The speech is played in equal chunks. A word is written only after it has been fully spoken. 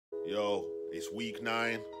Yo, it's week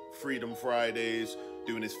 9, Freedom Fridays,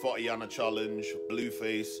 doing this Thotiana challenge,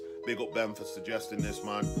 Blueface. Big up Ben for suggesting this,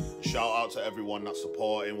 man. Shout out to everyone that's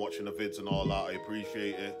supporting, watching the vids and all that. I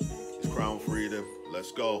appreciate it. It's Crown Freedom.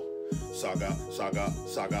 Let's go. Saga,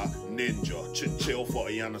 ninja. Chill,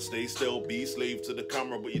 Thotiana, stay still. Be slave to the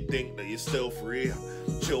camera, but you think that you're still free.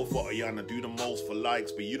 Chill, Thotiana, do the most for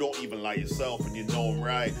likes, but you don't even like yourself, and you know I'm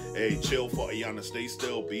right. Hey, chill, Thotiana, stay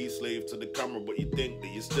still. Be slave to the camera, but you think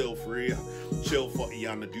that you're still free. Chill,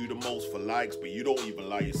 Thotiana, do the most for likes, but you don't even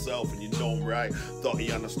like yourself, and you know I'm right.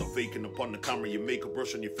 Thotiana, stop faking upon the camera. You make a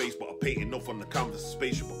brush on your face, but I paint enough on the canvas. The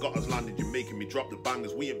spaceship I got us landed, you're making me drop the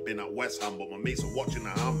bangers. We ain't been at West Ham, but my mates are watching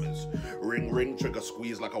the Hammers. Ring, ring, trigger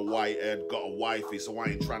squeeze like a white head. Got a wifey, so I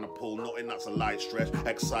ain't trying to pull nothing, that's a light stretch.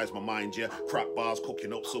 Exercise my mind, yeah. Crack bars,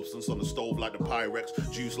 cooking up substance on the stove like the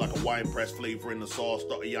Pyrex. Juice like a wine press, flavor in the sauce.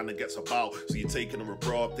 Thotiana gets about, so you're taking her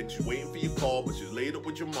abroad. Thinks she's waiting for your call, but she's laid up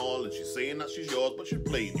with Jamal. And she's saying that she's yours, but she's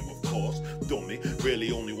playing you, of course. Dummy,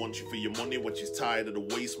 really only wants you for your money. When she's tired of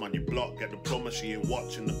the waste, man, you block, get the plumber. She ain't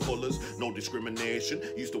watching the colours, no discrimination.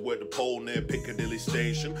 Used to work the pole near Piccadilly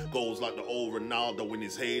Station. Goals like the old Ronaldo in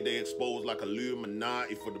his heyday. Exposed like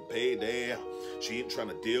Illuminati for the payday. She ain't trying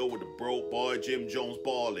to deal with the broke boy. Jim Jones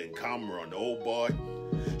balling, Cameron, oh boy.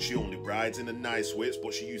 She only rides in the nice whips,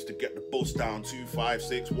 but she used to get the bus down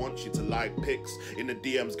 256. Wants you to like pics. In the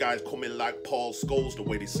DMs, guys coming like Paul Scholes, the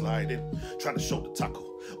way they slide in. Trying to show the tackle.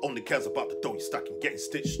 Only cares about the dough you stacking. Getting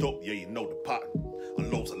stitched up, yeah, you know the pattern.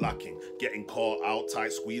 And loads are lacking. Getting caught out,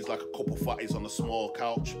 tight squeeze like a couple fatties on a small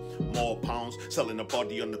couch. More pounds, selling a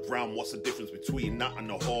body on the ground. What's the difference between that and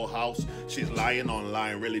the whorehouse? She's lying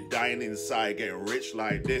online, really dying inside. Getting rich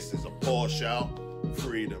like this is a poor shout.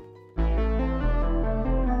 Freedom.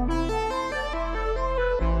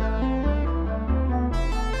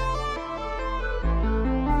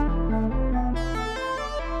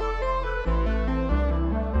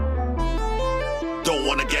 Don't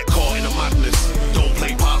wanna get caught in the madness.